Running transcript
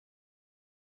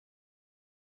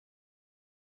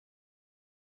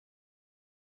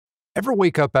Ever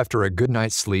wake up after a good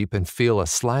night's sleep and feel a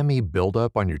slimy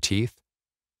buildup on your teeth?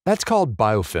 That's called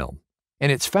biofilm,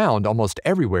 and it's found almost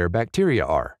everywhere bacteria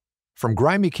are, from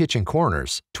grimy kitchen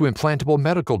corners to implantable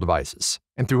medical devices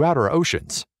and throughout our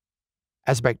oceans.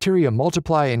 As bacteria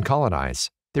multiply and colonize,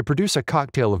 they produce a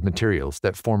cocktail of materials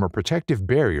that form a protective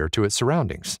barrier to its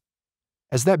surroundings.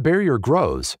 As that barrier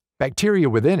grows, bacteria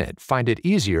within it find it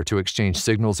easier to exchange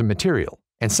signals and material,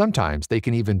 and sometimes they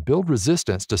can even build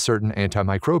resistance to certain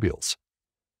antimicrobials.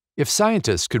 If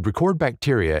scientists could record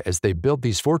bacteria as they build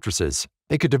these fortresses,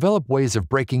 they could develop ways of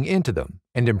breaking into them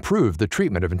and improve the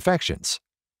treatment of infections.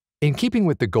 In keeping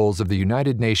with the goals of the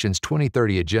United Nations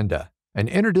 2030 Agenda, an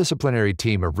interdisciplinary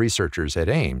team of researchers at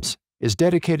Ames is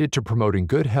dedicated to promoting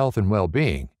good health and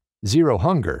well-being, zero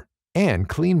hunger, and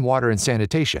clean water and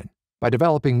sanitation by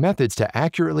developing methods to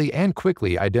accurately and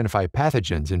quickly identify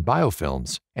pathogens in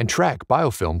biofilms and track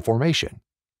biofilm formation.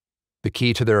 The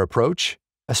key to their approach?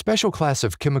 A special class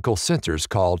of chemical sensors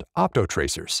called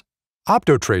optotracers.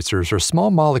 Optotracers are small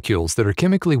molecules that are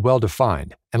chemically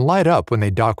well-defined and light up when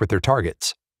they dock with their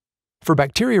targets. For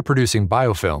bacteria-producing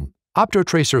biofilm,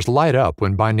 optotracers light up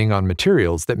when binding on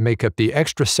materials that make up the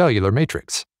extracellular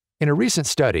matrix. In a recent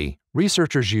study,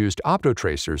 researchers used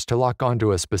optotracers to lock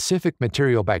onto a specific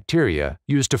material bacteria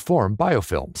used to form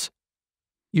biofilms.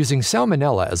 Using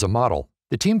Salmonella as a model,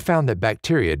 the team found that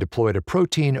bacteria deployed a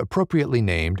protein appropriately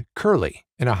named curli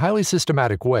in a highly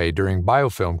systematic way during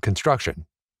biofilm construction.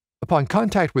 Upon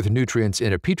contact with nutrients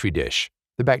in a petri dish,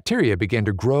 the bacteria began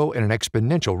to grow at an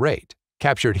exponential rate,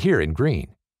 captured here in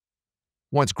green.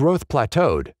 Once growth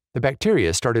plateaued, the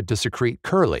bacteria started to secrete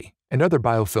curli and other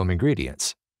biofilm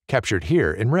ingredients, captured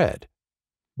here in red.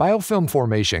 Biofilm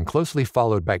formation closely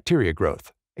followed bacteria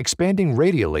growth, expanding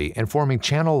radially and forming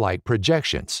channel-like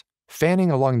projections, fanning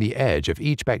along the edge of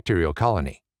each bacterial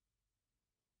colony.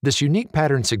 This unique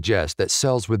pattern suggests that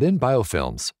cells within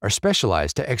biofilms are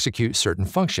specialized to execute certain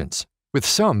functions, with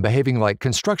some behaving like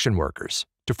construction workers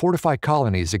to fortify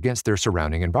colonies against their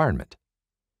surrounding environment.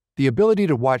 The ability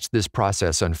to watch this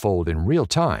process unfold in real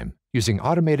time using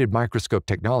automated microscope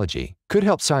technology could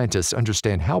help scientists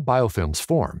understand how biofilms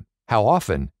form, how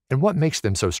often, and what makes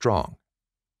them so strong.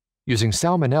 Using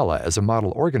Salmonella as a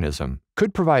model organism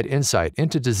could provide insight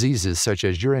into diseases such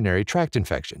as urinary tract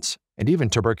infections and even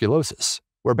tuberculosis,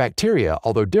 where bacteria,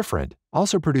 although different,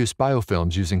 also produce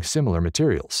biofilms using similar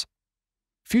materials.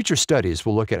 Future studies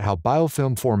will look at how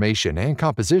biofilm formation and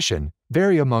composition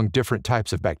vary among different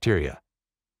types of bacteria.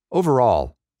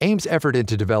 Overall, Ames' effort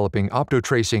into developing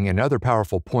optotracing and other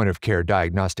powerful point-of-care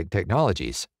diagnostic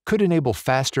technologies could enable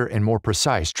faster and more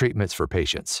precise treatments for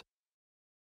patients.